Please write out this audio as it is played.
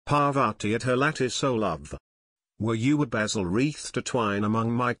Parvati at her lattice, O love. Were you a basil wreath to twine among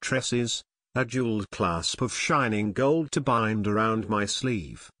my tresses, a jeweled clasp of shining gold to bind around my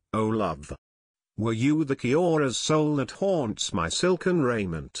sleeve, O love? Were you the Kiora's soul that haunts my silken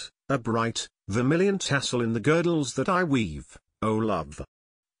raiment, a bright, vermilion tassel in the girdles that I weave, O love?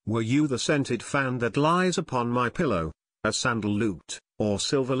 Were you the scented fan that lies upon my pillow, a sandal lute, or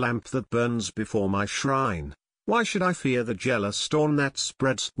silver lamp that burns before my shrine? Why should I fear the jealous storm that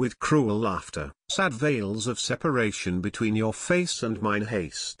spreads with cruel laughter sad veils of separation between your face and mine?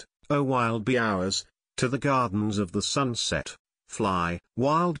 Haste, O wild bee hours, to the gardens of the sunset. Fly,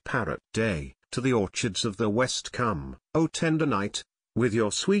 wild parrot day, to the orchards of the west. Come, O tender night, with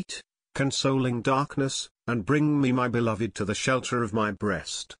your sweet, consoling darkness, and bring me my beloved to the shelter of my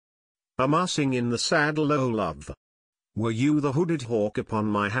breast. Amassing in the saddle, O love. Were you the hooded hawk upon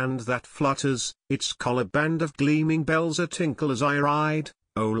my hand that flutters, its collar band of gleaming bells a tinkle as I ride,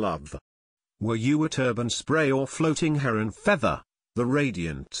 O love? Were you a turban spray or floating heron feather, the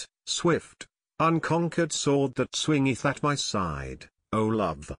radiant, swift, unconquered sword that swingeth at my side, O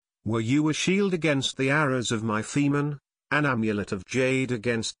love? Were you a shield against the arrows of my foemen, an amulet of jade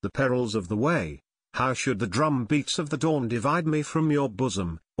against the perils of the way? How should the drum beats of the dawn divide me from your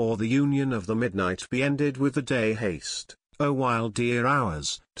bosom, or the union of the midnight be ended with the day? Haste, O wild deer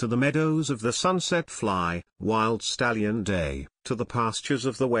hours, to the meadows of the sunset. Fly, wild stallion day, to the pastures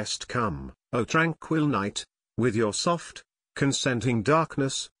of the west. Come, O tranquil night, with your soft, consenting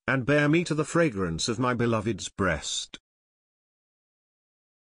darkness, and bear me to the fragrance of my beloved's breast.